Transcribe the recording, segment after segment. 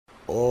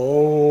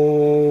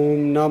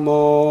Om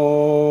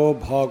Namo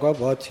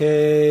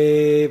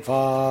Bhagavate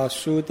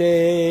Vasudevaya.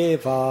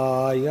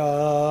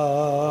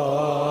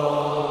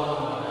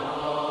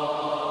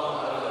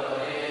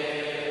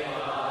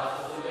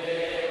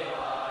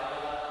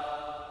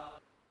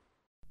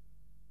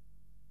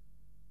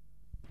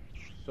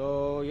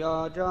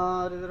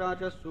 Soyajar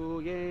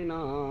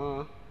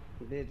Rajasuyena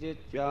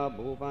Vijitya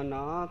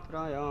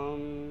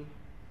Bhuvanatrayam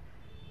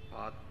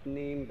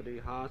Patnim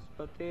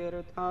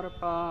Brihaspatir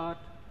Tarpat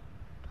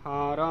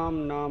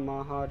Haram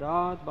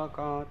Namaharad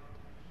Bhakat.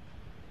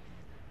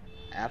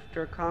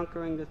 After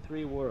conquering the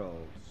three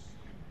worlds,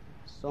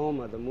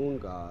 Soma, the moon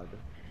god,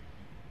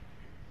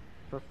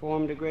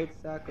 performed a great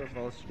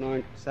sacrifice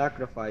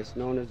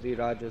known as the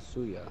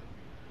Rajasuya.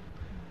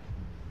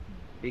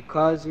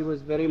 Because he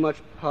was very much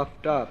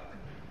puffed up,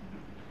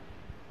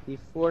 he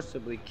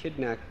forcibly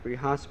kidnapped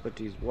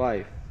Brihaspati's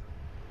wife,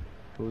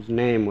 whose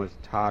name was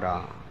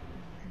Tara.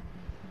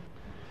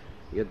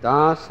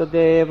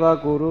 Yadasadeva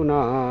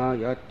guruna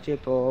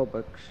yachito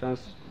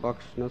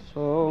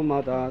bhakshnaso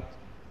madat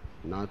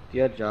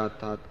natya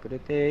jatat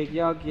krite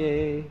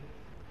yagye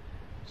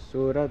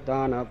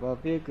suradanava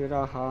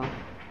vigraha.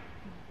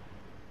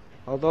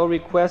 Although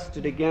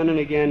requested again and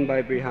again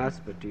by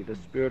Brihaspati, the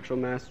spiritual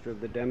master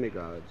of the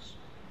demigods,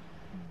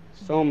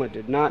 Soma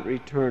did not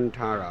return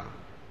Tara.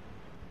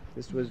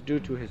 This was due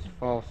to his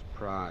false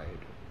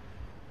pride.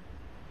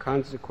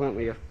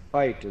 Consequently, a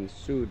fight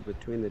ensued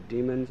between the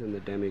demons and the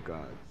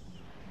demigods.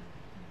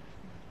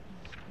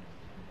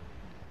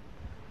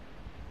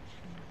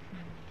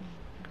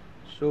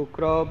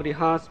 Shukra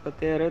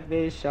Brihaspatir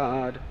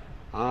Dveshad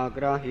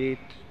Agrahit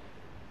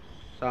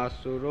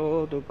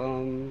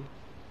Sasurodupam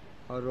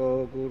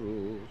Haro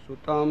Guru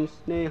Sutam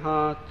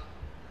Snehat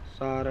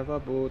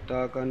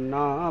Sarvabhuta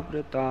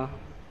Gannavrita.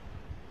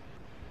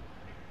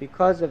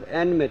 Because of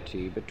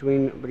enmity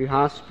between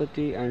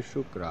Brihaspati and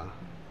Shukra,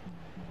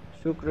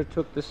 Shukra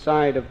took the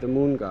side of the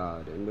moon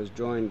god and was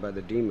joined by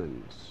the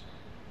demons.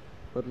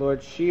 But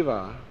Lord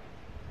Shiva,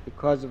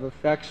 because of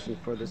affection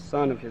for the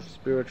son of his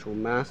spiritual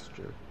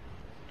master,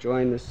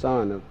 joined the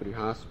son of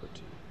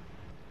Brihaspati.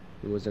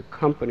 He was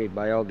accompanied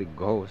by all the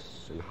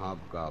ghosts and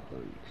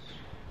hobgoblins.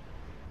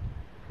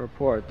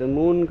 Purport: the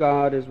moon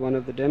god is one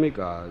of the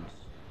demigods,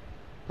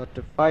 but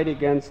to fight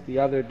against the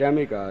other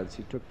demigods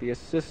he took the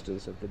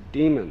assistance of the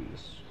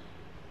demons.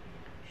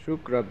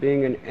 Shukra,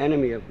 being an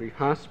enemy of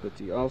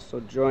Brihaspati,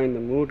 also joined the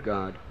moon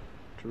god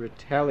to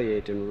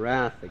retaliate in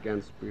wrath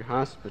against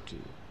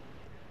Brihaspati.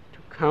 To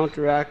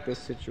counteract this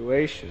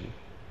situation,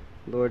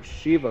 Lord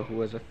Shiva, who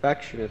was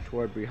affectionate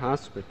toward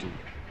Brihaspati,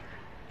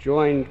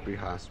 joined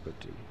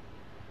Brihaspati.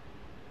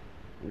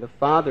 And the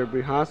father of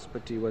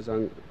Brihaspati was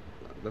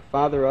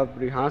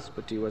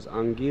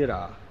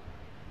Angira,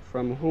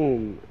 from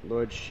whom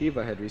Lord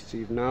Shiva had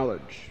received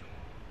knowledge.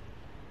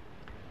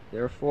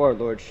 Therefore,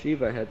 Lord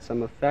Shiva had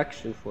some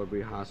affection for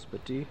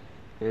Brihaspati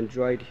and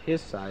joined his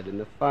side in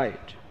the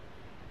fight.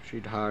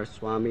 Sridhar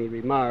Swami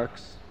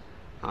remarks,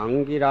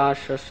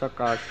 Angirasha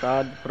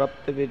Sakashad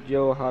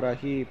Praptavidyo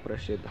Harahi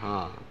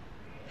Prasiddha.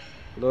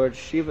 Lord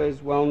Shiva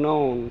is well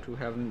known to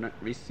have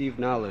received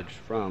knowledge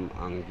from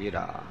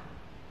Angira.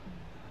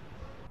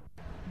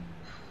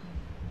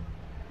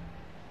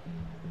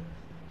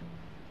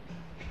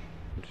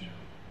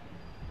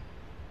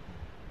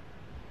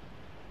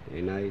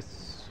 A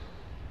nice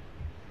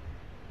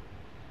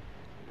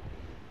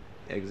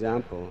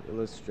example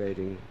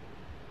illustrating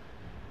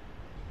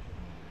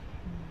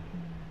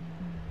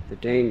the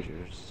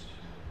dangers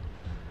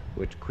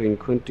which Queen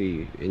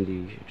Kunti in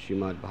the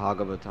Srimad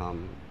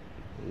Bhagavatam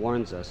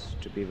warns us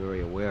to be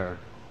very aware.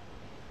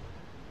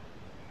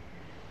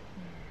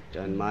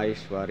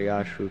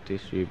 Janmaishwarya Shruti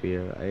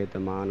Sribir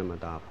Aedamanam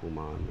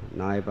Adapuman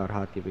Nai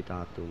Barhati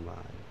Vitatum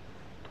Vai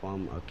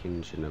Tvam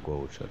Akinchana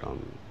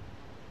Gocharam.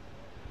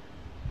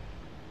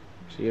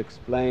 She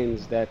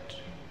explains that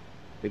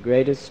the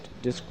greatest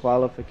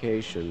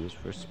disqualifications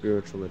for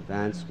spiritual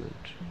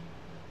advancement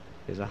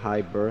is a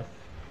high birth,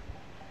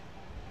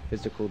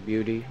 physical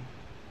beauty,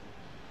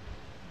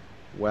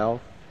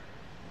 wealth,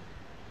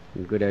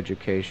 and good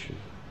education.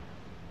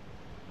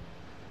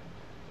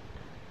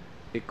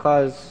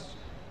 Because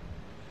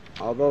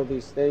although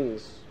these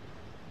things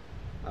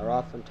are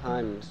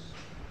oftentimes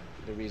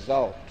the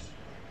result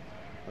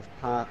of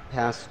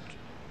past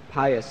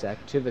pious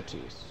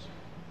activities,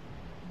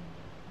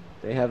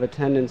 they have a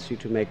tendency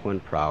to make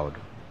one proud.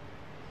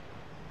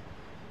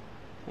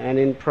 And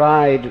in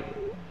pride,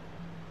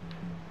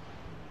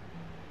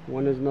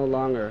 one is no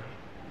longer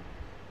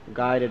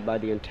guided by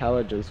the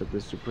intelligence of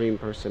the Supreme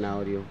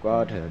Personality of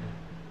Godhead,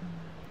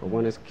 but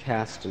one is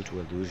cast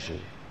into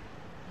illusion.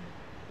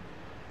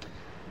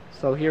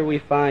 So here we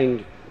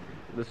find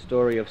the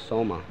story of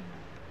Soma.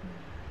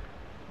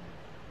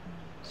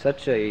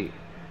 Such a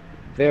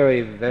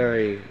very,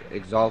 very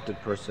exalted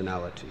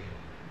personality.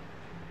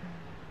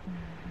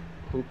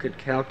 Who could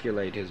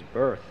calculate his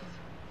birth?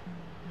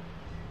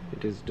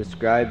 It is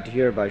described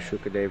here by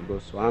Shukadeva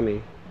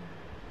Goswami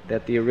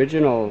that the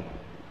original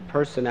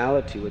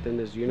personality within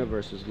this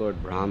universe is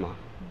Lord Brahma.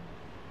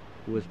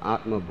 who was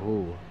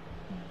Atmabhu.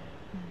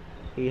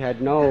 He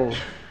had no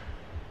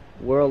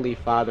worldly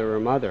father or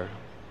mother,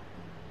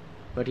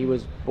 but he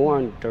was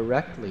born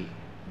directly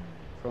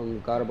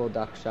from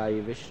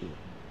Garbhodakshayi Vishnu,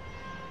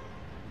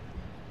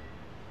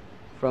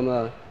 from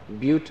a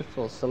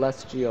beautiful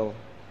celestial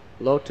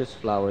lotus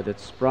flower that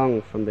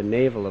sprung from the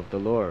navel of the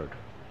Lord.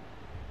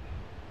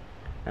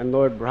 And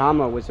Lord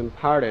Brahma was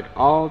imparted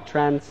all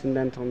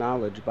transcendental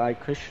knowledge by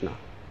Krishna,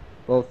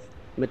 both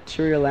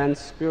material and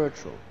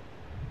spiritual,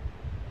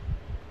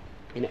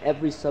 in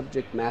every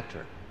subject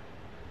matter.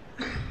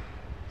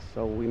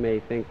 So we may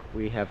think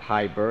we have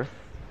high birth,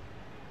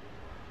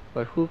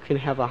 but who can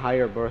have a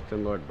higher birth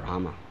than Lord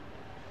Brahma?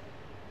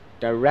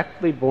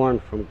 Directly born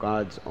from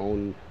God's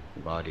own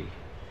body,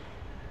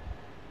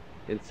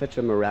 in such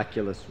a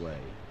miraculous way.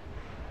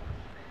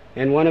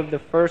 And one of the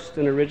first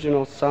and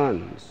original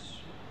sons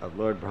of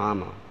Lord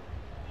Brahma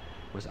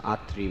was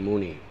Atri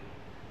Muni.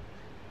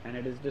 And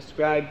it is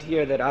described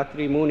here that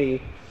Atri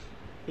Muni,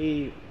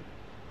 he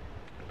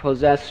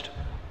possessed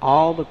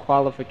all the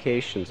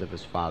qualifications of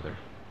his father.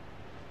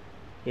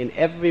 In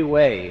every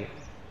way,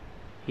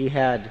 he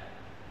had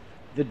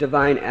the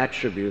divine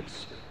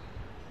attributes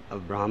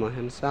of Brahma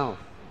himself.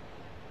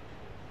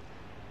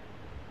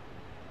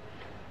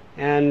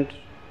 And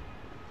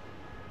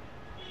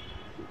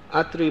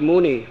Atri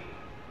Muni,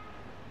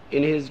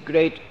 in his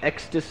great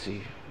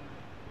ecstasy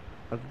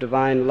of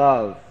divine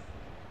love,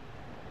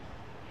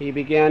 he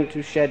began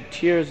to shed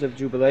tears of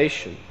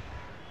jubilation.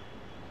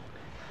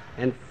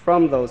 And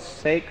from those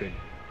sacred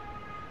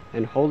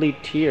and holy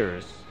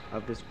tears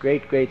of this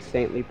great, great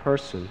saintly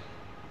person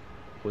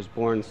was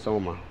born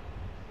Soma.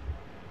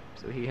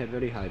 So he had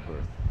very high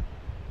birth.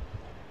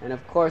 And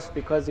of course,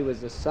 because he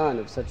was the son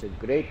of such a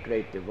great,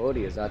 great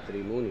devotee as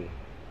Atri Muni,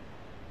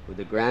 with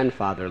a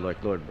grandfather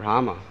like Lord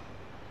Brahma,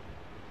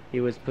 he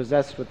was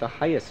possessed with the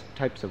highest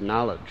types of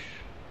knowledge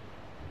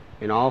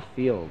in all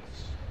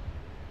fields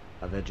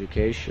of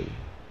education.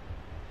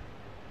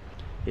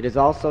 It is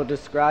also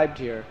described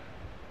here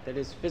that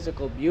his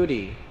physical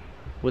beauty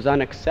was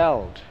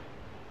unexcelled.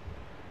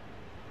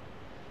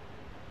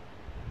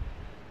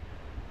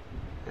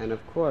 And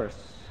of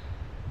course,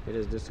 it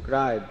is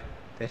described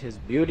that his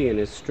beauty and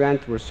his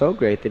strength were so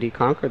great that he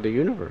conquered the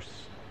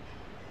universe.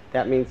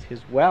 That means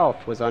his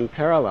wealth was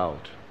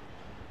unparalleled.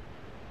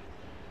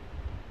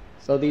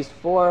 So these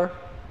four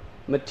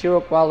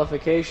material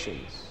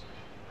qualifications,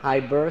 high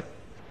birth,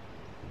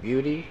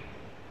 beauty,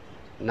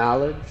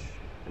 knowledge,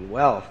 and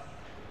wealth,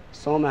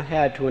 Soma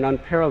had to an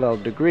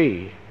unparalleled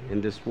degree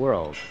in this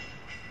world,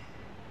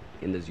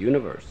 in this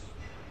universe.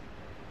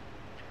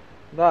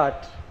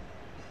 But,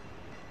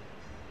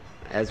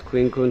 as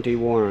Queen Kunti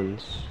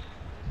warns,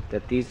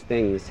 that these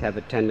things have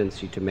a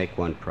tendency to make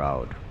one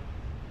proud.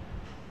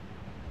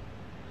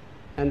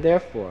 And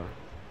therefore,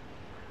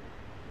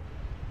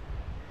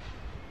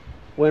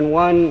 when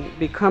one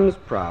becomes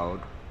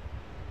proud,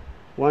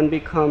 one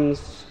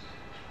becomes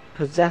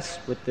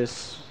possessed with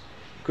this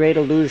great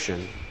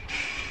illusion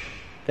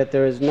that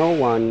there is no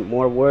one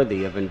more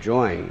worthy of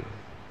enjoying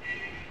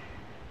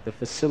the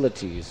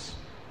facilities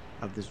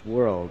of this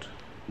world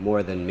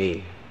more than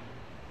me.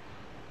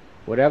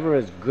 Whatever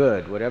is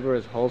good, whatever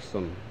is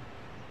wholesome,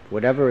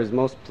 whatever is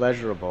most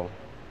pleasurable,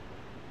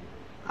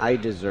 I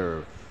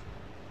deserve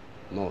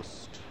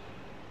most.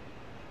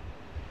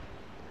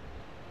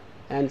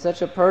 And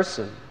such a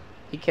person,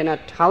 he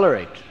cannot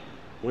tolerate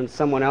when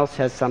someone else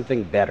has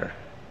something better.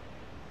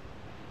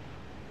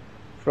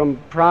 From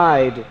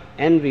pride,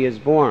 envy is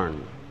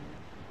born.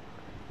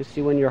 You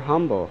see, when you're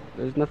humble,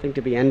 there's nothing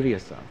to be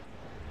envious of.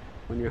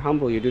 When you're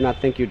humble, you do not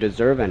think you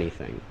deserve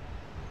anything.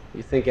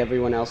 You think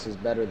everyone else is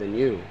better than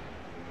you.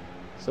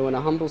 So in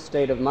a humble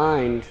state of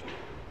mind,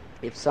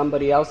 if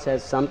somebody else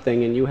has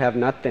something and you have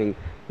nothing,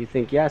 you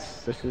think,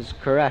 yes, this is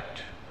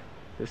correct.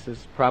 This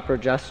is proper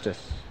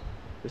justice.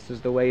 This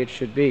is the way it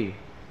should be.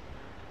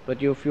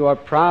 But if you are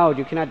proud,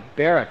 you cannot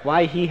bear it.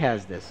 Why he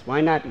has this? Why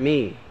not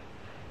me?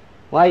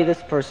 Why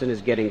this person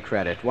is getting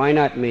credit? Why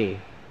not me?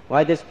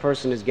 Why this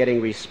person is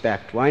getting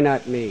respect? Why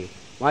not me?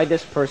 Why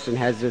this person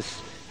has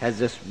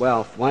this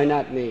wealth? Why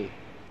not me?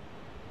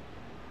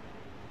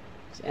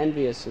 This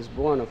envious is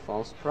born of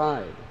false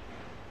pride.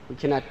 We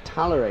cannot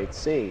tolerate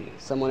seeing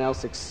someone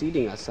else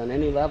exceeding us on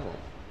any level.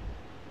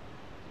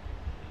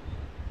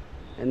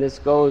 And this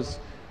goes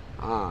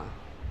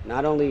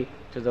not only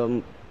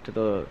to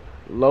the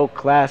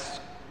low-class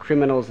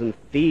criminals and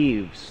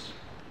thieves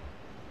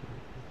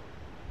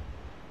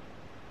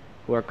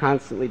who are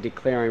constantly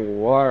declaring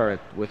war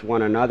with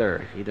one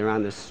another, either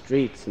on the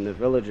streets, in the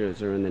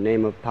villages, or in the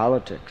name of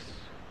politics,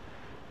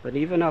 but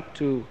even up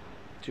to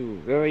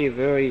very,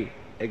 very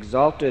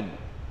exalted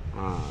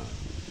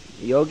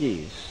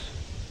yogis,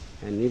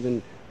 and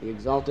even the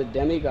exalted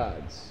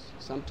demigods.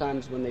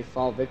 Sometimes when they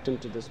fall victim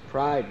to this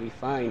pride, we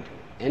find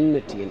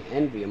enmity and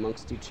envy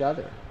amongst each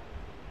other.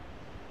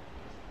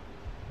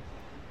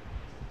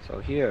 So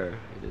here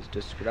it is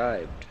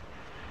described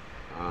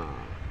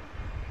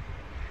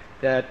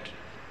that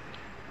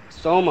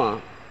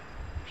Soma,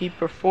 he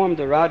performed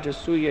the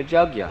Rajasuya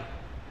Yajna.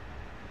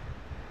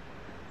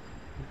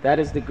 That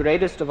is the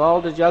greatest of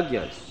all the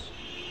yagyas.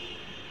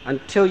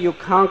 Until you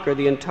conquer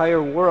the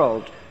entire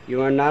world,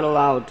 you are not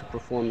allowed to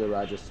perform the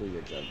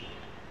Rajasuya yajna.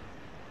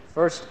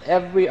 First,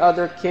 every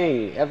other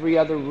king, every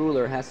other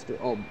ruler has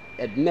to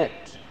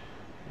admit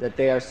that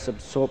they are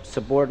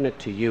subordinate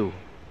to you.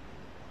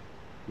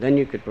 Then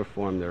you could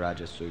perform the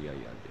Rajasuya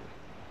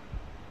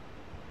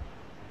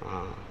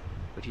yajna.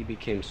 But he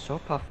became so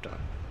puffed up,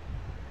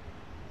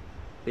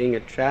 being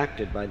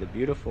attracted by the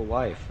beautiful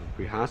wife of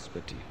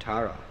Brihaspati,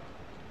 Tara,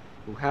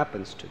 who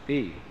happens to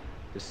be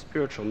the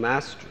spiritual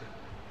master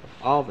of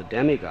all the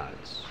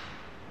demigods.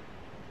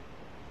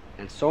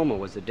 And Soma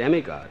was a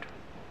demigod.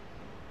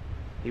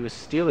 He was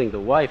stealing the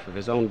wife of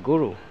his own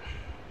guru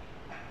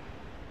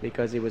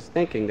because he was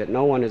thinking that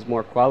no one is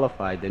more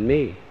qualified than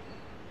me.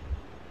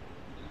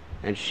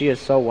 And she is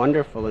so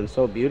wonderful and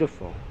so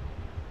beautiful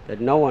that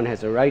no one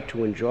has a right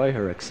to enjoy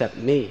her except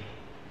me.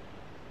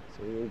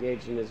 So he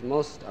engaged in his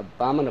most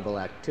abominable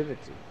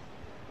activity.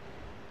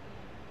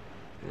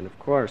 And of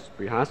course,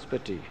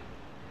 Brihaspati,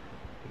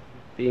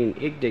 being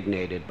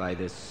indignated by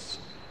this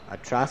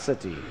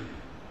atrocity,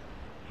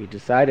 he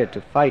decided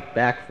to fight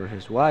back for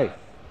his wife,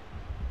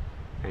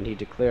 and he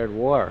declared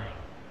war.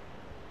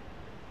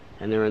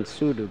 And there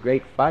ensued a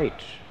great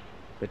fight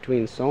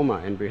between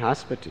Soma and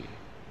Brihaspati.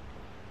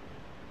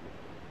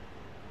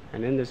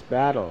 And in this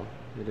battle,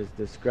 it is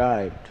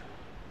described,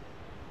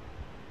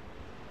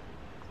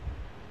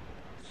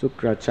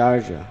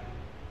 Sukracharya,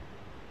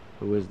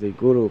 who was the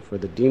guru for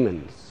the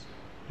demons,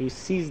 he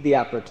seized the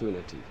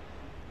opportunity.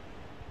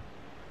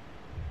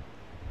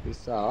 He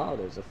saw,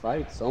 there's a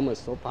fight, Soma is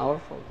so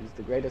powerful, he's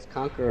the greatest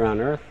conqueror on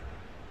earth.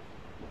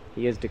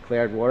 He has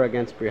declared war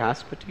against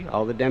Brihaspati,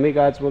 all the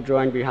demigods will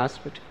join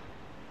Brihaspati.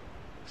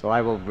 So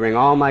I will bring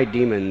all my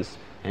demons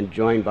and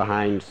join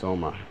behind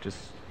Soma.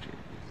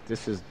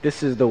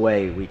 This is the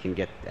way we can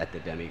get at the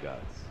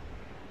demigods.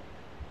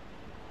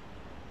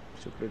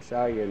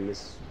 Shukracharya in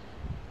this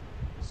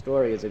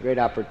story is a great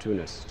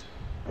opportunist.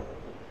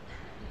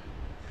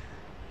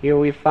 Here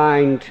we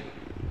find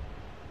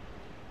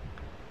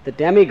the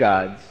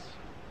demigods.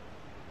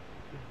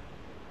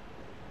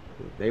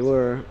 They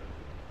were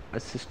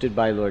assisted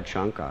by Lord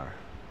Shankar,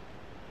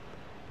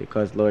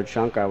 because Lord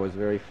Shankar was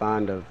very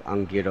fond of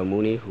Angira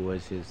Muni, who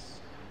was his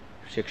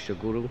Shiksha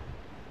Guru,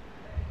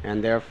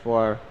 and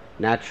therefore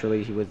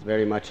naturally he was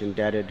very much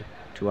indebted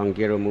to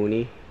Angira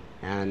Muni,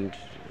 and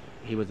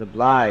he was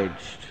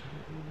obliged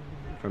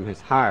from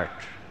his heart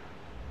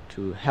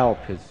to help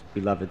his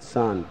beloved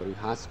son,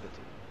 Brihaspati.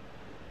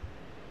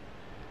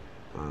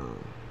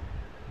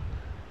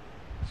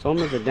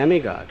 Soma is a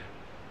demigod.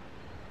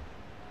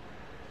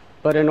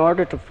 But in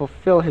order to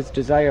fulfill his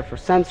desire for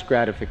sense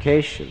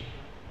gratification,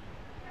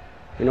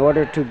 in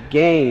order to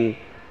gain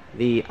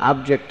the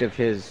object of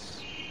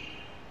his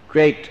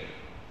great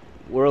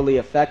worldly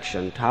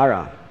affection,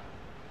 Tara,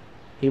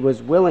 he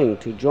was willing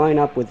to join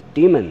up with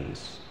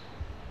demons.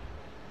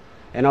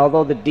 And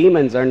although the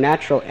demons are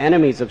natural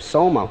enemies of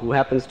Soma, who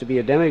happens to be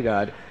a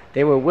demigod,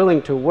 they were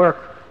willing to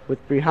work with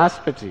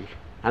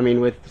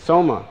with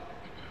Soma,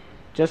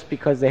 just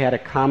because they had a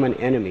common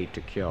enemy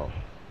to kill.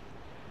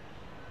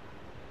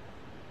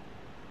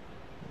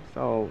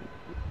 So,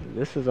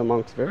 this is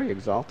amongst very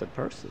exalted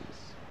persons.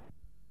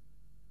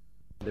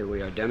 Whether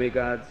we are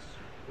demigods,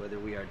 whether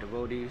we are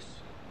devotees,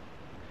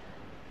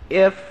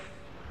 if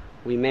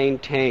we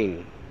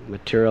maintain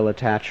material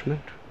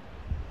attachment,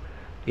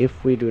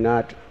 if we do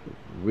not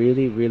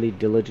really, really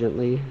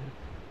diligently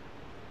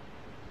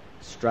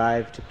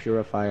strive to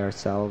purify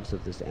ourselves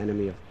of this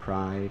enemy of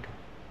pride,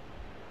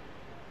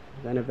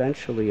 then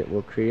eventually it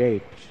will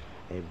create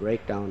a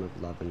breakdown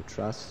of love and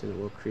trust, and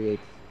it will create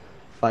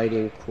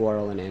fighting,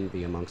 quarrel, and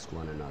envy amongst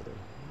one another.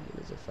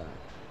 It is a fact.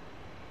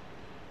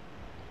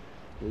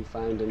 We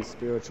find in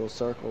spiritual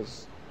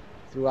circles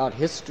throughout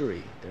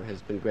history there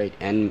has been great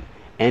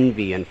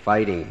envy and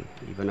fighting,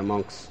 even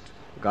amongst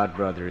God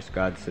brothers,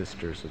 God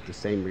sisters of the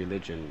same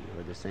religion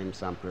or the same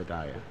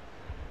sampradaya.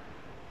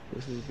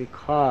 This is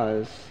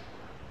because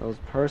those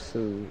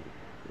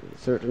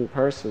certain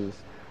persons,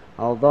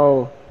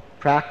 although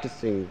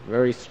practicing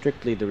very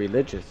strictly the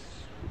religious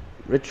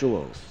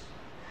rituals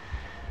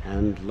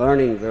and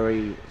learning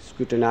very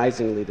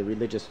scrutinizingly the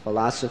religious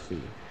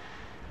philosophy,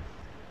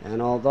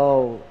 and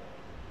although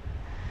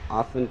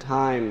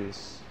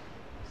oftentimes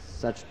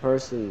such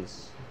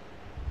persons,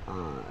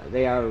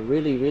 they are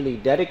really, really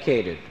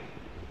dedicated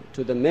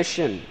to the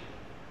mission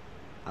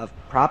of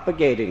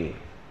propagating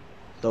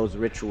those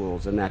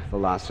rituals and that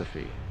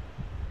philosophy,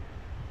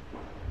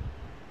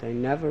 they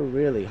never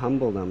really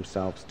humble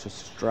themselves to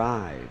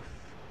strive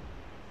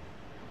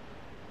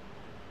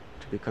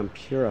to become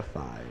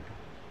purified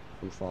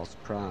from false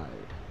pride.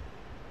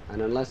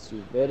 And unless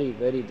you very,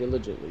 very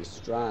diligently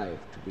strive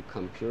to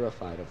become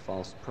purified of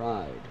false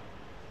pride,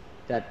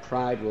 that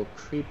pride will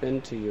creep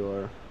into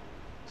your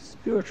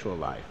spiritual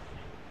life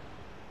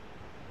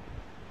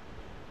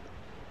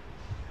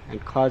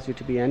and cause you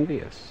to be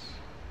envious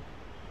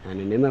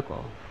and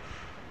inimical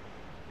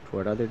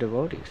toward other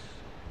devotees.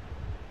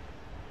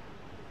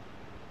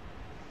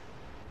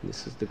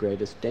 This is the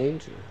greatest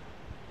danger.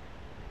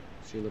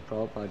 Srila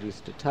Prabhupada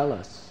used to tell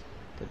us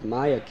that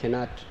Maya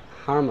cannot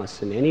harm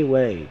us in any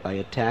way by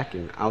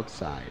attacking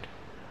outside.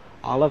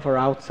 All of her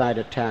outside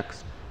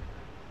attacks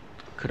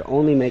could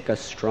only make us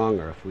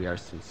stronger if we are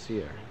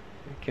sincere.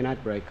 It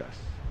cannot break us.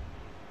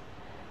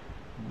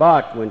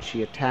 But when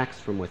she attacks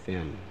from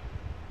within,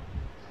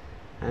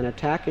 and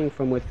attacking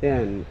from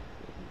within,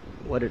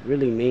 what it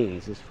really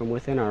means is from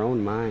within our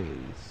own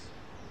minds.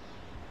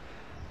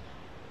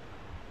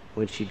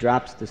 When she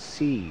drops the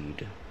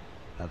seed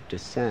of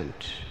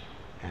dissent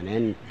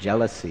and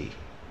jealousy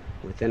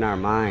within our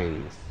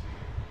minds,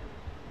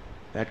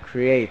 that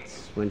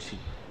creates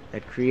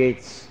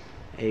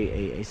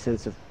a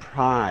sense of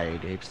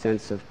pride, a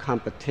sense of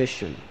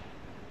competition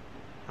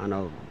on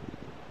a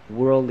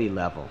worldly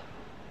level,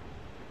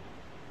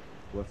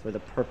 where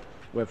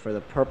for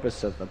the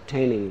purpose of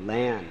obtaining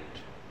land,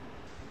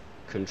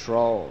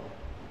 control,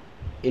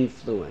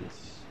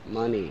 influence,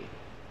 money,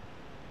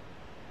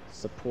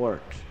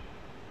 support,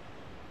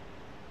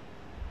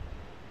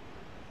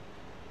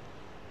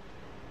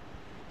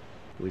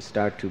 we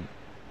start to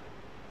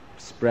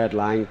spread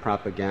lying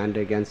propaganda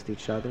against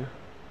each other,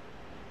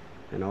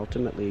 and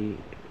ultimately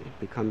it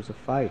becomes a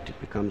fight, it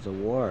becomes a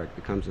war, it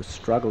becomes a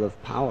struggle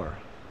of power.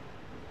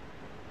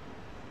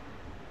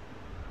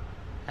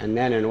 And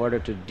then in order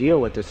to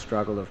deal with this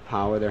struggle of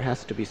power, there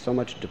has to be so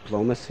much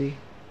diplomacy,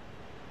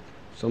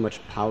 so much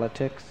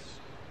politics,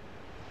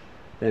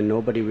 then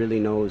nobody really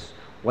knows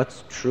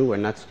what's true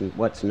and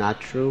what's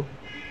not true.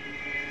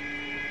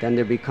 Then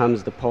there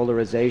becomes the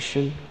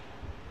polarization,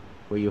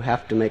 where you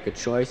have to make a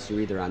choice.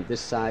 You're either on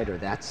this side or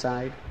that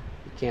side.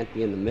 You can't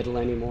be in the middle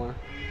anymore.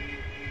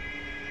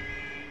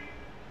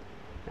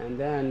 And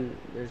then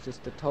there's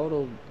just a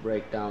total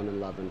breakdown in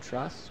love and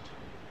trust.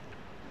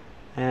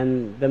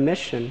 And the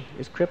mission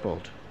is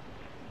crippled,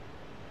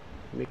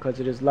 because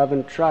it is love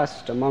and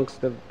trust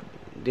amongst the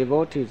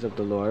devotees of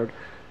the Lord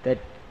that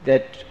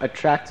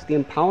attracts the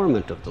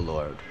empowerment of the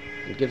Lord.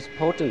 It gives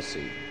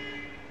potency.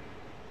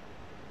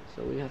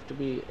 So we have to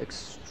be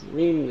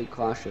extremely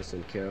cautious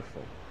and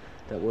careful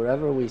that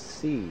wherever we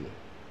see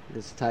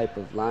this type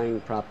of lying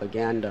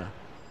propaganda,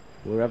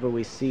 wherever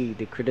we see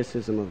the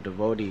criticism of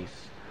devotees,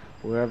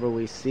 wherever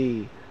we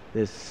see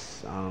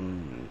this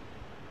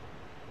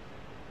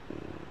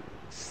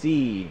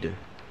seed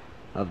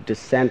of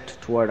dissent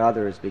toward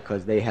others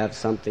because they have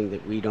something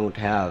that we don't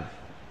have,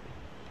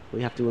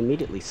 we have to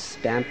immediately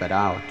stamp it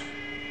out.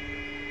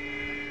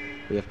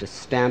 We have to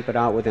stamp it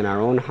out within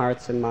our own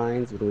hearts and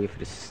minds, and we have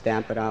to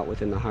stamp it out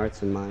within the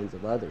hearts and minds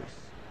of others.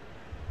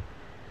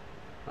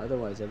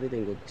 Otherwise,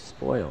 everything will be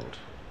spoiled.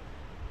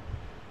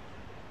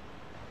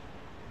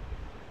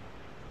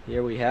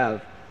 Here we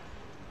have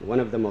one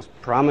of the most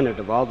prominent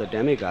of all the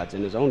demigods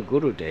in his own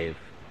Gurudev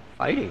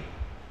fighting,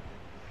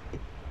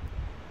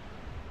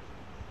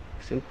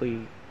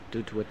 simply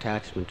due to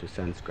attachment to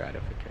sense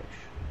gratification.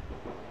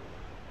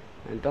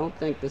 And don't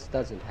think this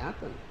doesn't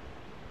happen.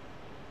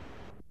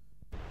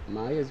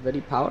 Maya is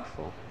very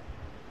powerful,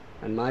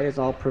 and Maya is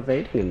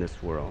all-pervading in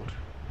this world.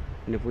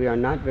 And if we are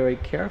not very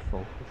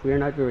careful, if we are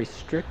not very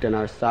strict in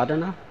our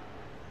sadhana,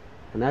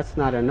 and that's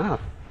not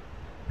enough.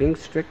 Being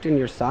strict in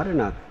your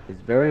sadhana is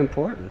very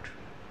important.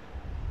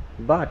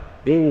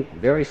 But being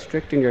very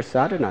strict in your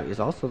sadhana is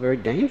also very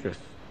dangerous.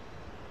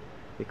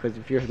 Because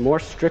if you're more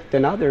strict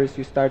than others,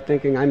 you start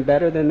thinking, I'm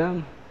better than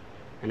them.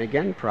 And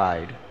again,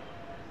 pride.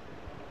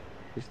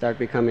 You start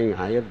becoming,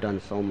 I have done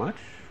so much.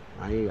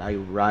 I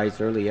rise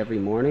early every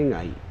morning.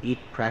 I eat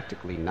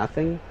practically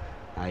nothing.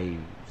 I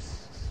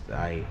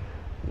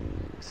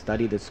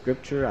study the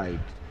scripture. I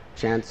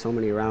chant so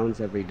many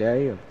rounds every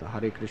day of the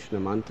Hare Krishna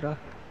mantra.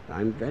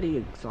 I'm very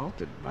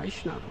exalted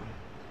Vaishnava.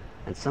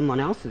 And someone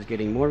else is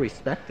getting more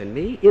respect than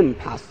me?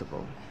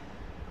 Impossible.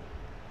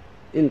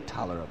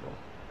 Intolerable.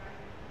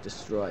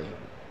 Destroy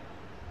him.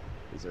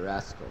 He's a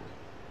rascal.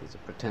 He's a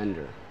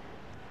pretender.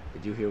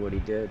 Did you hear what he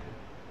did?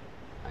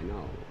 I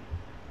know.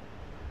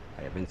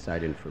 I have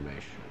inside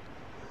information.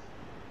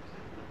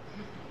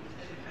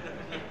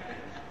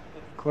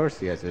 Of course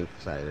he has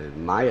inside.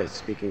 Maya is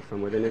speaking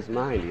from within his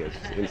mind. He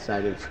has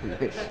inside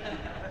information.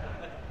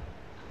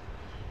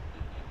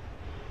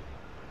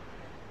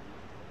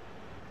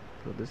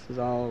 So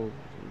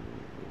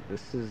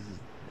this is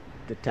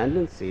the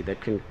tendency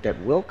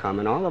that will come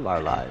in all of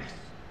our lives.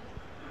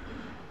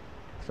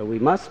 So we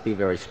must be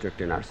very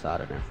strict in our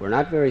sadhana. If we're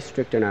not very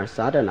strict in our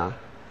sadhana,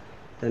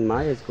 then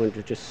Maya is going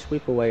to just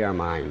sweep away our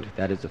mind.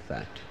 That is a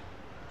fact.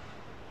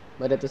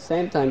 But at the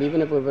same time,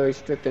 even if we're very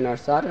strict in our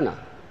sadhana,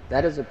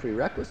 that is a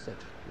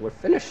prerequisite. We're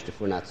finished if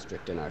we're not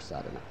strict in our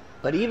sadhana.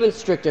 But even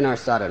strict in our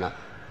sadhana,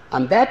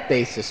 on that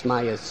basis,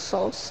 Maya is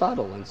so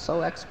subtle and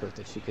so expert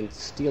that she can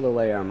steal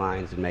away our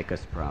minds and make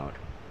us proud.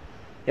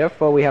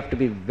 Therefore, we have to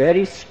be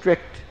very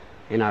strict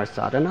in our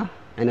sadhana,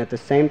 and at the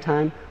same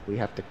time, we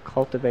have to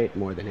cultivate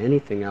more than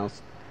anything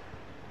else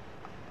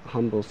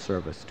humble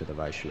service to the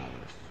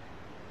Vaishnavas.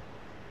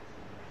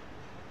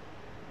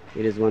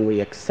 It is when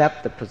we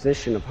accept the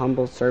position of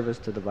humble service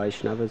to the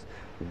Vaishnavas,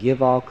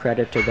 give all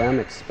credit to them,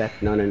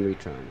 expect none in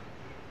return,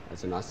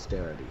 as an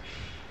austerity.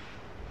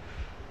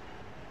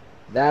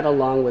 That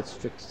along with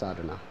strict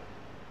sadhana.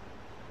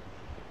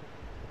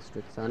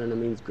 Strict sadhana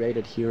means great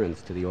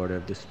adherence to the order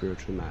of the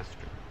spiritual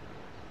master.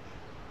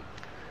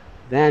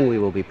 Then we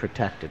will be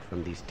protected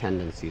from these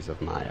tendencies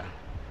of Maya.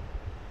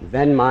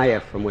 Then Maya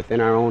from within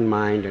our own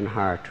mind and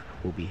heart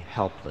will be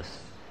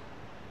helpless.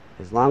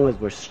 As long as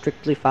we're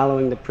strictly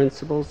following the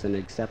principles and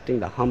accepting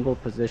the humble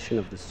position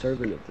of the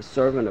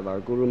servant of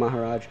our Guru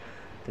Maharaj,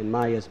 then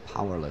Maya is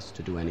powerless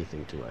to do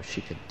anything to us.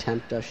 She could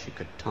tempt us, she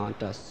could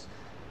taunt us,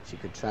 she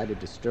could try to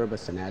disturb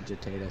us and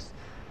agitate us,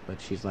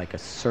 but she's like a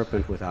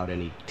serpent without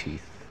any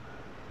teeth.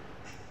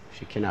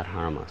 She cannot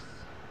harm us.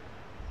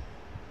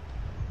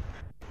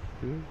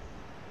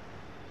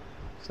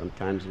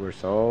 Sometimes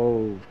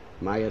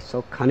Maya is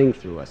so cunning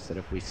through us that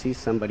if we see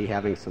somebody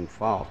having some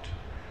fault,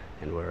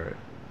 and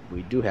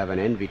we do have an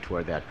envy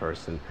toward that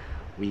person,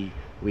 we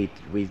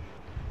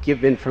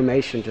give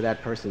information to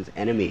that person's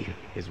enemy,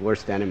 his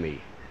worst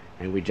enemy,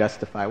 and we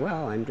justify,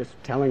 well, I'm just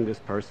telling this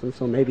person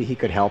so maybe he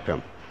could help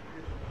him,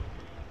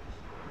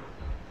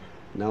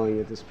 knowing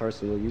that this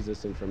person will use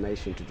this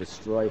information to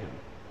destroy him.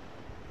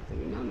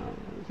 Thinking,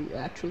 no,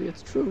 actually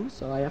it's true,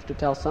 so I have to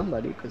tell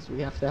somebody because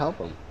we have to help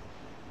him.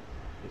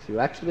 If you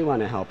actually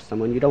want to help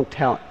someone, you don't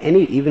tell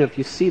even if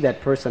you see that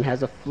person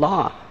has a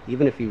flaw,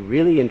 even if he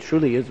really and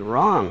truly is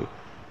wrong,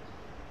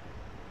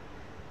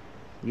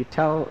 you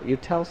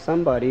tell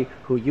somebody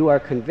who you are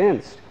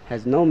convinced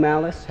has no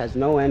malice, has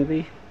no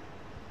envy,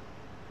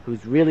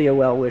 who's really a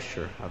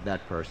well-wisher of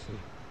that person.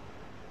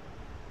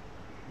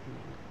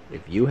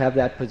 If you have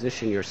that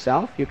position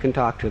yourself, you can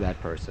talk to that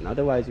person.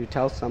 Otherwise, you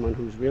tell someone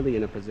who's really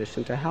in a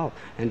position to help,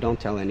 and don't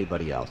tell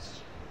anybody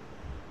else.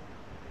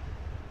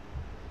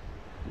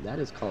 That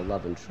is called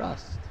love and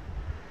trust.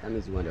 That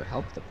means you want to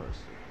help the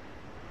person.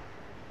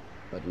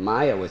 But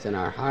Maya within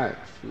our heart,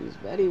 she's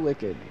very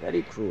wicked,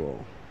 very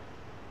cruel.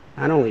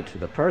 Not only to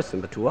the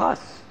person, but to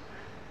us.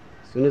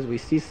 As soon as we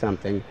see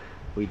something,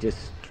 we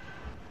just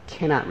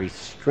cannot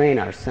restrain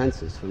our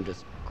senses from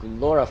just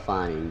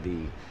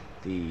glorifying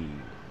the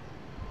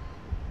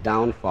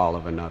downfall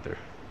of another,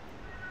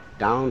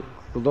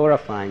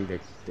 glorifying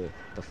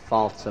the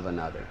faults of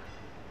another.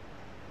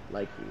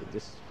 Like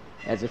just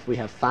as if we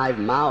have 5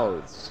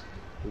 mouths,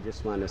 we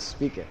just want to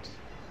speak it.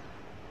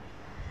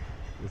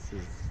 This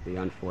is the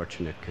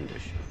unfortunate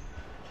condition.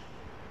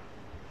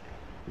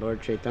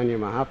 Lord Chaitanya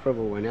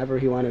Mahaprabhu, whenever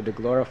he wanted to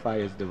glorify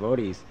his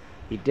devotees,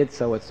 he did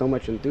so with so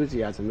much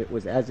enthusiasm. It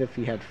was as if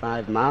he had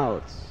 5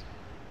 mouths.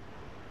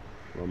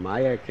 Well,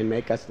 Maya can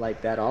make us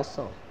like that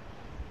also.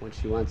 When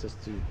she wants us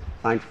to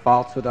find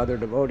faults with other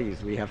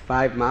devotees, we have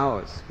 5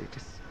 mouths. We're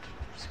just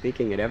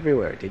speaking it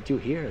everywhere. Did you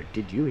hear?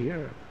 Did you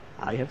hear?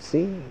 I have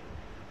seen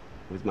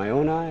with my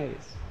own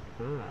eyes.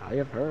 I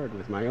have heard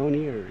with my own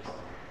ears.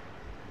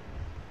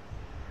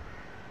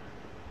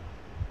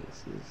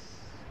 This is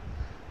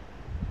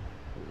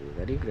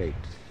a very great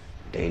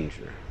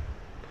danger.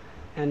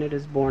 And it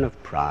is born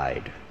of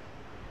pride.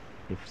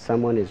 If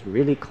someone is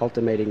really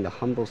cultivating the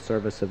humble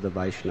service of the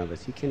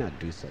Vaishnavas, he cannot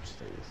do such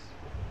things.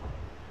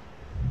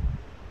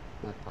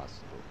 Not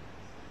possible.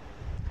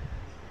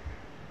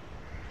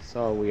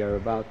 So we are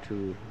about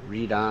to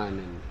read on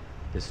in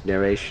this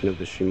narration of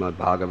the Srimad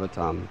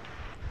Bhagavatam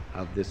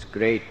of this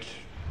great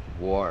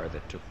war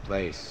that took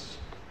place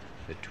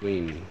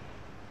between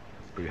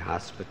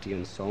Brihaspati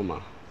and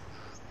Soma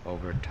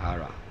over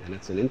Tara. And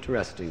it's an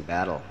interesting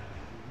battle.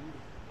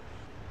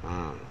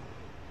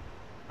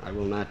 I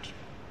will not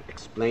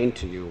explain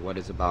to you what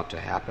is about to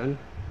happen,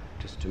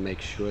 just to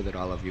make sure that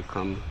all of you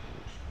come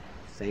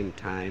same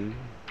time,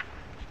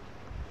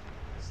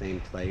 same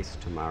place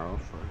tomorrow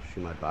for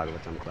Srimad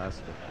Bhagavatam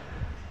class. But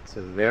it's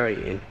a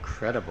very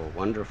incredible,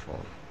 wonderful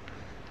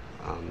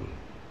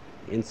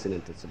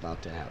incident that's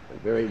about to happen,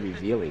 very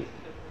revealing.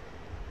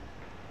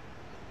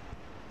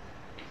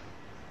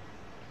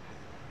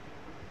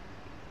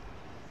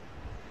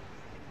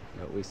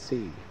 But we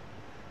see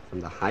from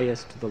the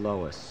highest to the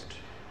lowest,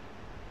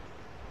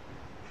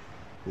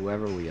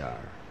 whoever we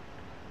are,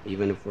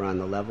 even if we're on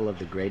the level of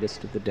the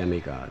greatest of the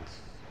demigods,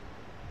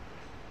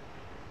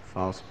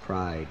 false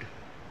pride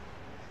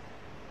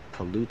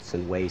pollutes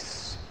and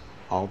wastes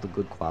all the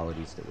good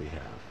qualities that we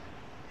have.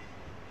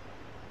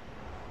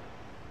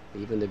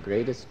 Even the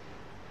greatest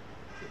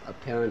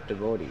apparent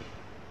devotee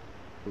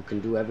who can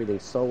do everything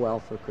so well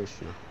for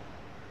Krishna,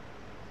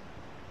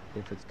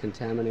 if it's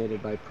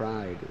contaminated by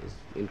pride,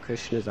 in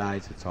Krishna's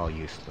eyes it's all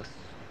useless.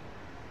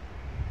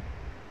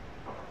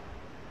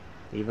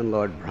 Even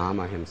Lord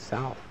Brahma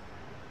himself,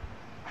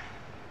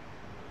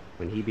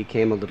 when he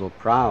became a little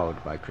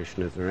proud by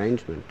Krishna's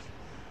arrangement,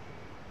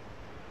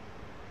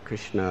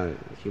 Krishna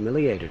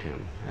humiliated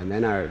him. And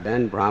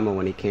then Brahma,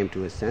 when he came to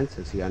his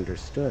senses, he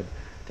understood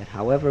that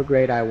however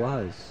great I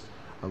was,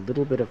 a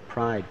little bit of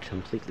pride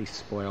completely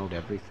spoiled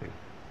everything.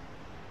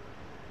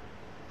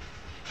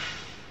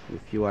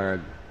 If you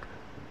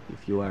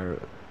are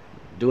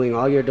doing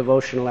all your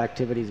devotional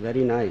activities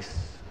very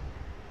nice,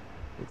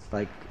 it's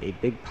like a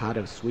big pot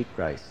of sweet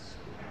rice.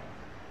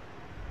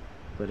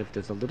 But if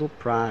there's a little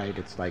pride,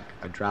 it's like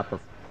a drop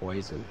of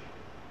poison,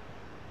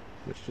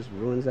 which just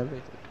ruins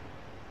everything.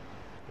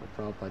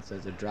 Prabhupada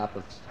says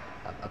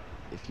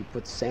if you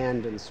put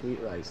sand in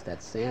sweet rice,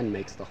 that sand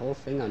makes the whole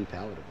thing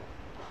unpalatable.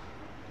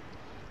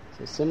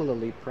 So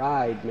similarly,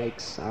 pride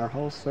makes our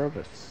whole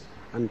service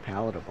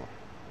unpalatable.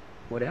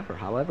 Whatever,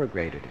 however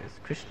great it is.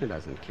 Krishna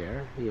doesn't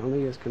care. He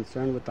only is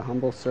concerned with the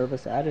humble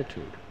service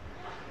attitude.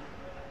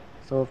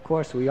 So of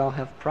course we all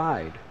have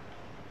pride.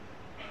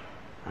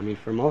 I mean,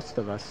 for most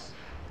of us,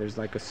 there's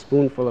like a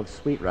spoonful of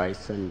sweet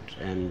rice and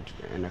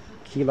a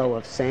kilo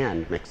of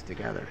sand mixed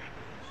together.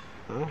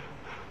 Huh?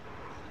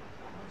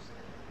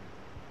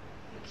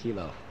 A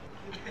kilo.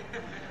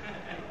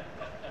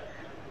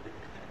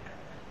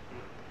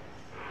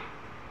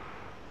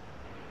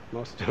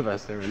 Most of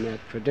us are in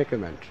that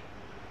predicament.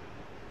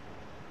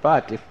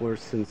 But if we're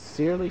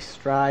sincerely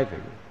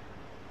striving,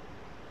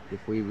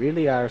 if we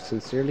really are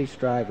sincerely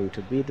striving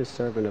to be the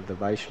servant of the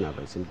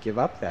Vaishnavas and give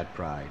up that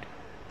pride,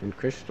 then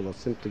Krishna will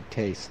simply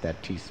taste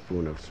that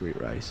teaspoon of sweet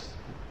rice.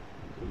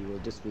 He will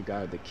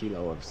disregard the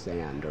kilo of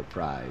sand or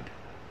pride.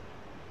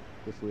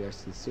 If we are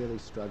sincerely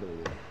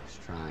struggling and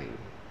trying,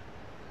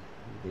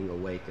 being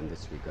awake in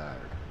this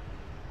regard.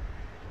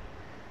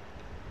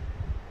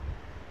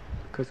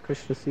 Because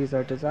Krishna sees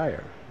our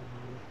desire.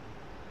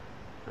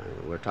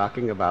 We're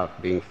talking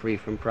about being free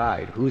from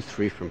pride. Who's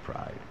free from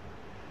pride?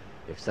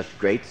 If such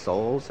great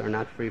souls are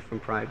not free from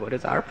pride, what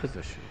is our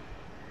position?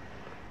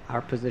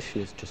 Our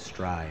position is to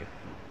strive.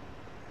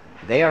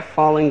 They are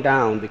falling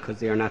down because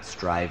they are not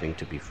striving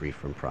to be free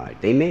from pride.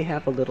 They may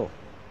have a little,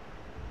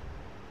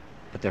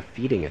 but they're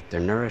feeding it, they're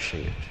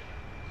nourishing it.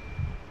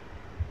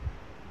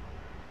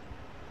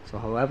 So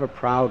however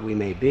proud we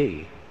may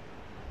be,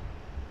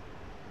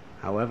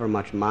 however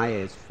much Maya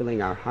is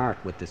filling our heart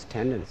with this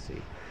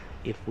tendency,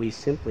 if we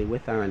simply,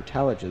 with our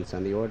intelligence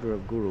on the order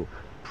of Guru,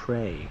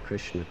 pray,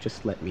 Krishna,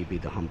 just let me be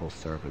the humble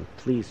servant.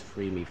 Please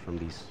free me from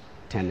these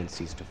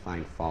tendencies to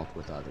find fault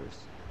with others.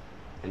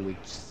 And we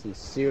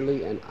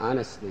sincerely and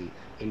honestly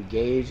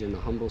engage in the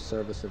humble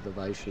service of the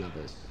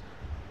Vaishnavas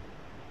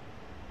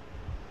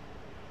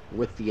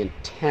with the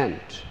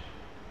intent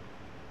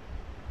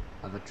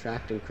of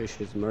attracting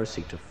Krishna's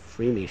mercy to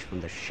free me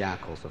from the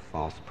shackles of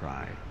false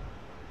pride.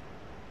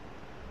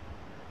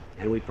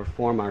 And we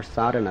perform our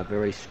sadhana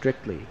very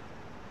strictly,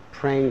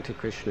 praying to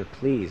Krishna,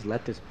 please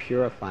let this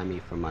purify me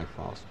from my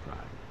false pride.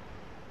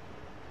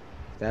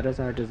 If that is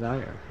our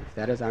desire, if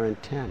that is our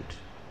intent,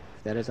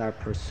 if that is our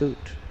pursuit,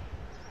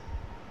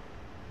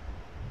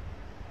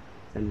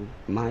 then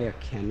Maya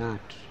cannot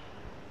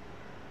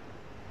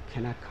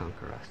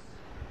conquer us.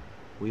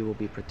 We will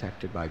be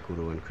protected by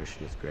Guru and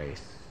Krishna's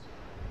grace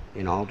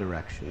in all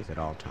directions, at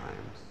all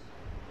times.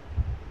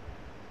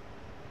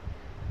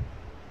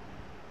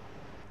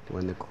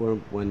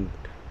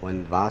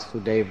 When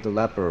Vasudeva the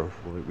leper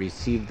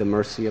received the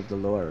mercy of the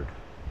Lord,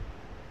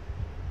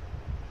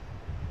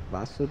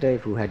 Vasudeva,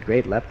 who had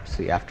great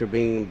leprosy, after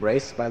being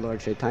embraced by Lord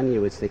Chaitanya,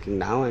 was thinking,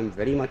 now I'm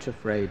very much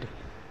afraid,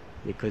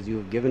 because you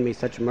have given me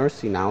such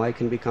mercy, now I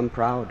can become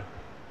proud.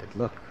 That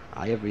look,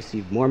 I have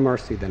received more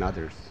mercy than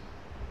others.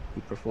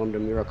 He performed a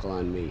miracle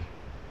on me.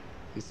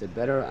 He said,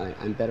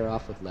 I'm better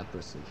off with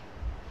leprosy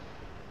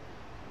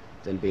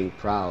than being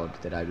proud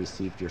that I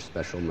received your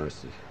special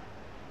mercy.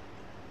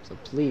 So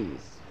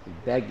please, he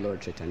begged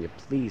Lord Chaitanya,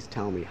 please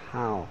tell me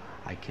how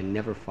I can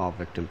never fall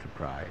victim to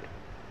pride.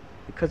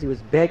 Because he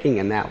was begging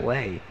in that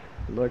way,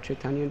 Lord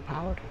Chaitanya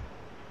empowered him.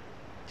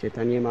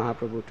 Chaitanya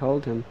Mahaprabhu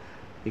told him,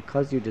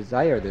 because you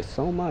desire this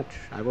so much,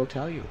 I will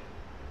tell you.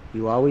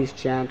 You always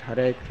chant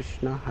Hare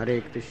Krishna,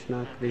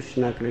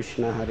 Krishna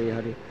Krishna, Hare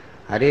Hare,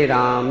 Hare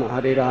Ram,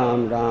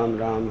 Ram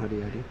Ram,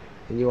 Hare Hare.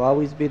 And you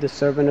always be the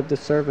servant of the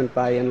servant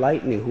by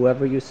enlightening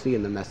whoever you see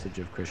in the message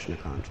of Krishna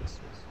consciousness.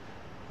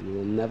 And you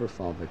will never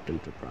fall victim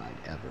to pride,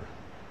 ever.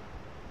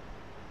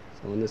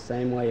 So in the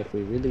same way, if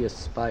we really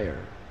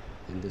aspire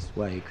in this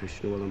way,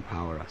 Krishna will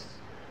empower us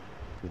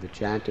through the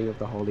chanting of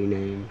the holy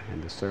name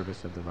and the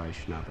service of the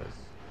Vaishnavas.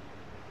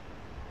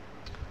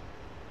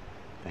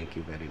 Thank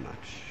you very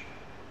much.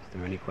 Is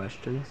there any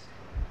questions?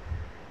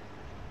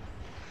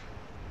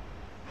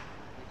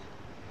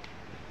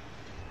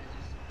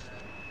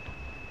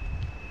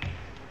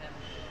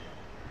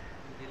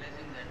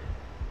 Realizing that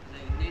the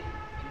innate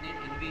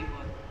envy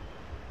for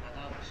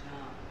Radha, Krishna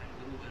and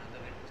Guru and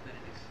other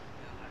personalities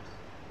in our hearts.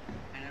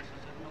 And at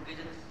certain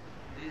occasions,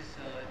 this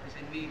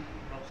envy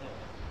crops up.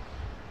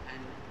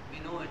 And we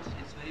know it's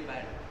very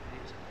bad.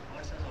 It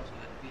hurts us also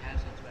that we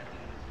have such bad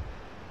things.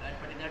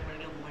 In that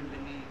particular moment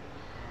when we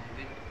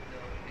get the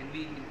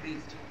envy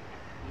increased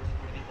towards a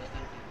particular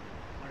personality,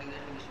 what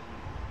exactly we should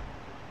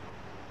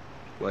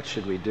do? What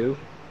should we do?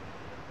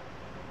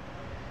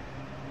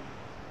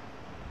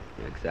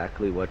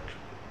 Exactly what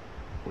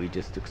we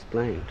just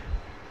explained.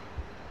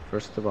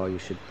 First of all, you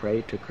should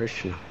pray to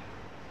Krishna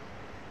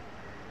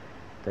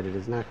that it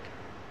is not,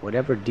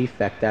 whatever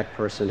defect that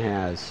person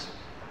has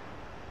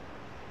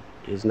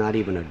is not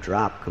even a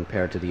drop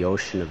compared to the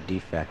ocean of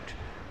defect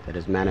that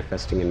is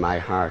manifesting in my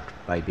heart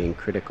by being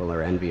critical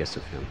or envious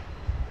of him.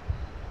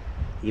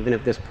 Even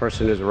if this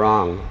person is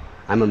wrong,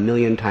 I'm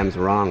 1,000,000 times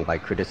wrong by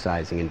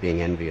criticizing and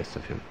being envious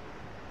of him.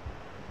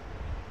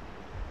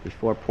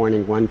 Before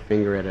pointing one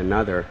finger at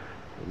another,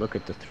 look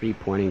at the three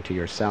pointing to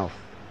yourself.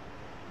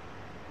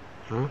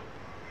 Huh?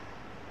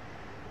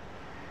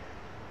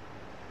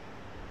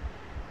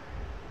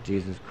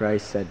 Jesus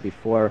Christ said,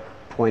 before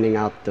pointing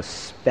out the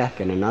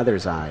speck in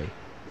another's eye,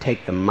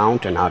 take the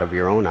mountain out of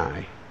your own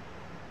eye.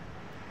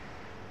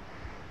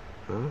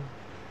 Huh?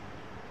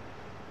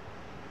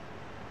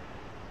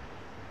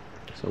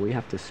 So we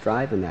have to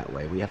strive in that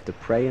way. We have to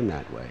pray in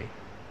that way.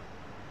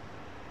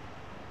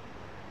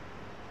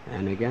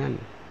 And again,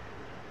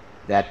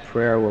 that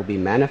prayer will be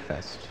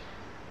manifest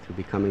through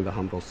becoming the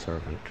humble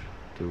servant,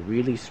 to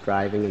really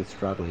striving and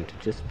struggling to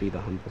just be the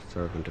humble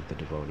servant of the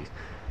devotees,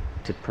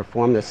 to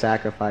perform the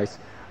sacrifice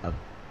of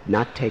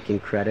not taking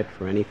credit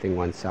for anything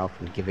oneself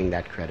and giving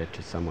that credit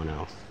to someone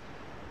else.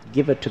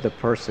 Give it to the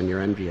person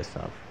you're envious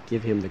of.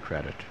 Give him the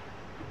credit.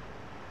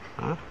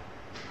 Huh?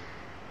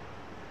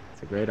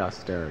 It's a great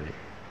austerity.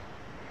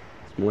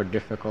 It's more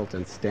difficult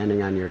than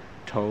standing on your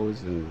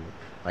toes and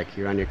like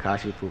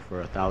Hiranyakashipu for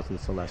 1,000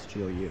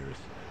 celestial years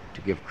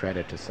to give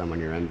credit to someone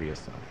you're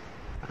envious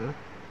of. Huh?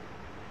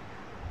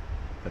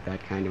 But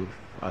that kind of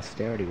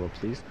austerity will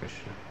please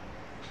Krishna.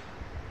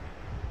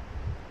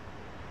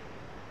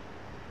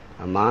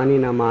 Amani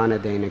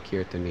namana dena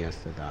kirtaniya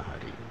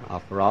sadahari.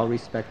 Offer all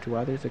respect to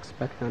others,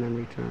 expect none in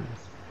return.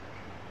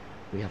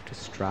 We have to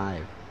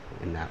strive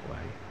in that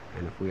way.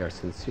 And if we are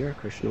sincere,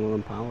 Krishna will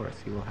empower us.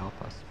 He will help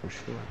us, for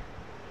sure.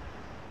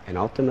 And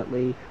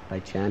ultimately, by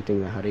chanting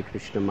the Hare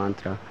Krishna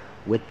mantra,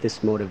 with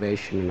this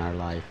motivation in our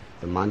life,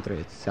 the mantra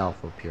itself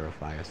will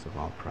purify us of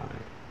all pride.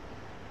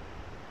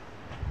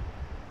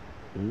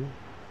 Is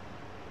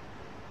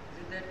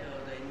it that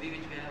the envy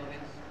which we have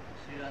against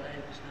Sri Radha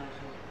and Krishna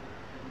also,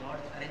 the Lord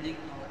is arranging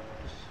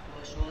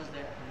to show us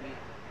that envy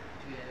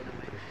which we have in our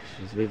mind?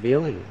 She's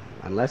revealing.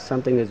 Unless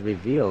something is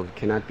revealed, it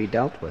cannot be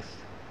dealt with.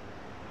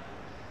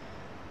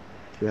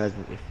 Because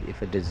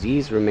if a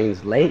disease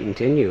remains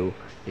latent in you,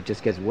 it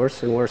just gets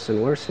worse and worse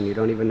and worse, and you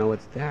don't even know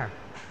it's there.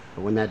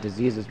 But when that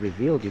disease is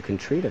revealed, you can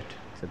treat it.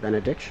 It's a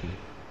benediction.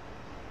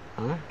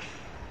 Huh?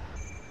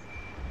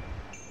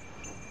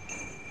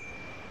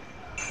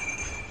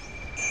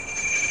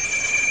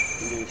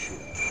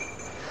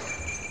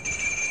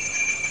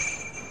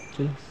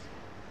 Jeez.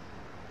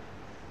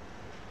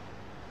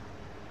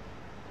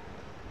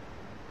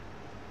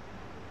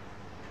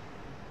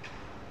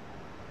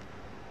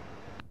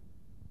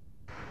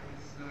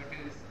 So it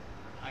is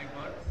high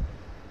birth,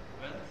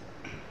 wealth,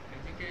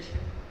 education,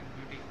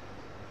 and beauty.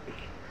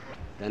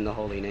 Then the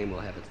holy name will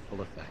have its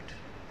full effect.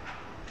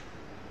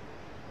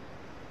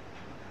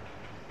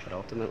 But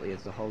ultimately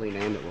it's the holy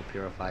name that will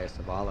purify us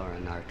of all our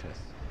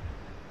anarthas.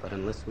 But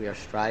unless we are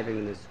striving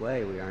in this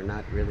way, we are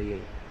not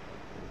really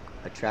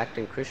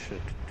attracting Krishna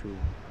to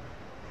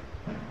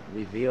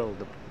reveal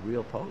the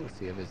real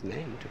potency of his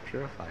name, to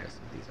purify us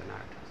of these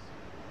anarthas.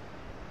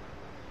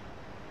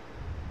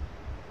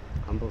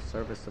 Humble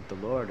service of the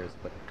Lord is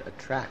what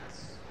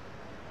attracts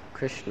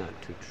Krishna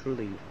to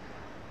truly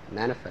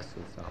manifest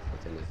himself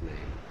within his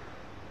name.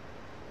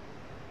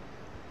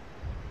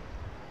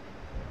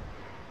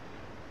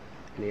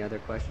 Any other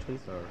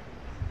questions? Or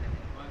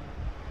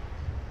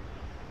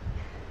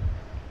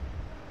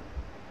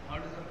How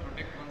does one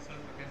protect oneself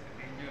against the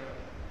danger of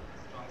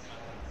strong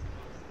sadhana?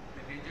 Suppose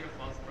the danger of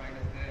false pride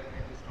is there when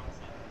you do strong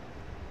sadhana.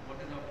 What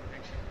is our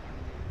protection? How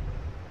do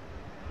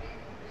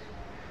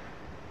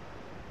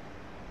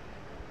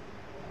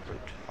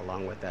we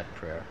along with that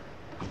prayer.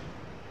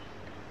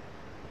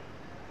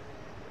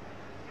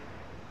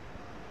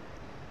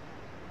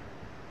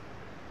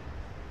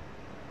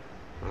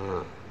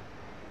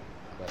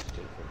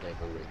 Question for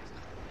Devamrita.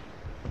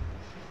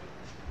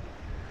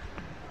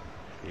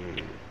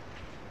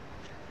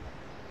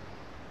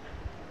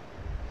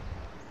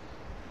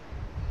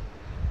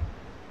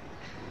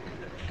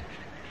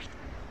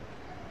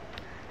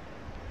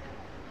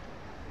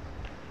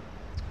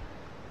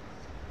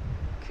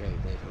 Okay,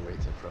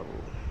 Devamrita Prabhu.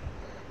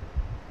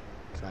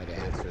 Try to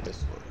answer this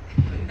one.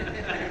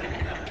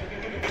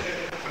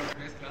 from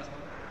today's class?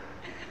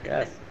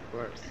 Yes, of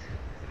course.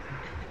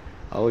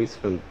 Always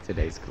from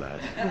today's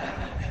class.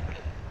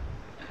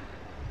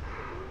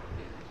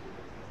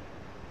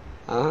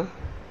 Huh?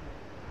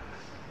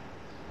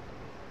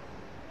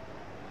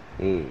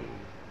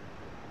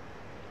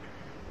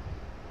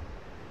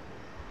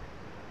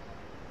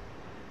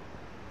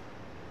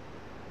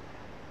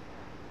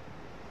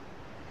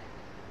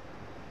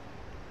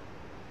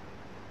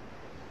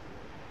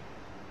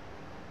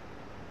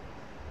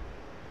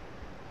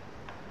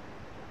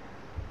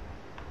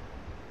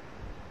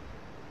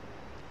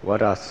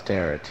 What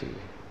austerity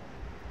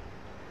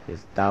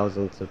is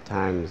thousands of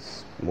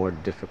times more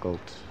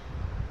difficult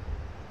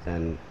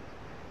than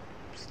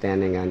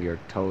standing on your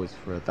toes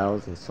for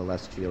 1,000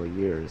 celestial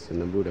years in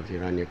the mood of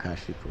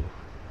Hiranyakashipu.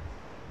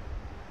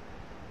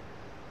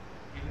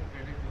 Giving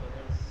credit to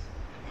others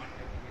and not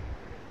taking any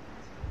credit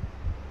for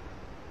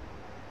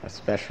oneself.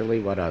 Especially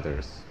what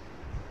others?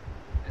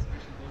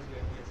 Especially those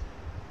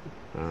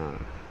who are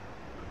blessed.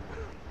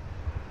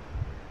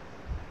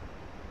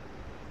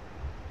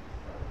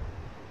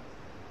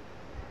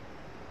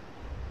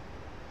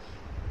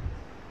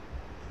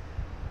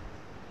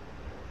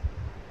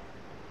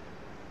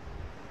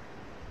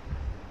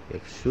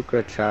 If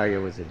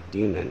Shukracharya was a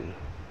demon,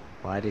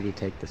 why did he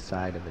take the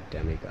side of a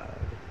demigod?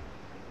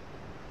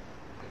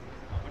 Because he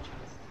was an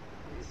opportunist.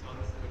 He saw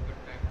this as a good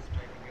time to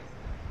strike against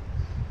them.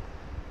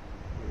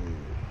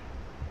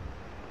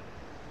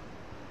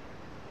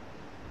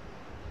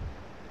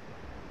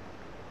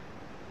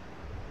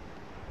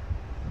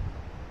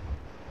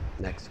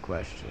 Next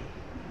question.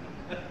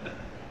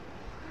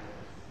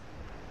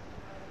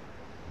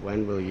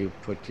 When will you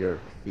put your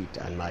feet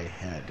on my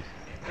head?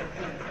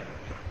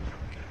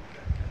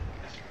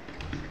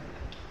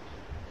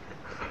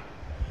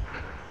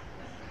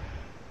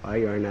 Why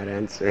you are not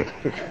answering?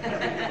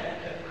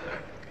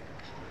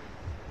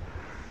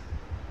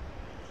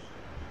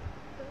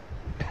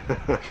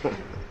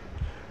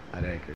 Hare Krishna.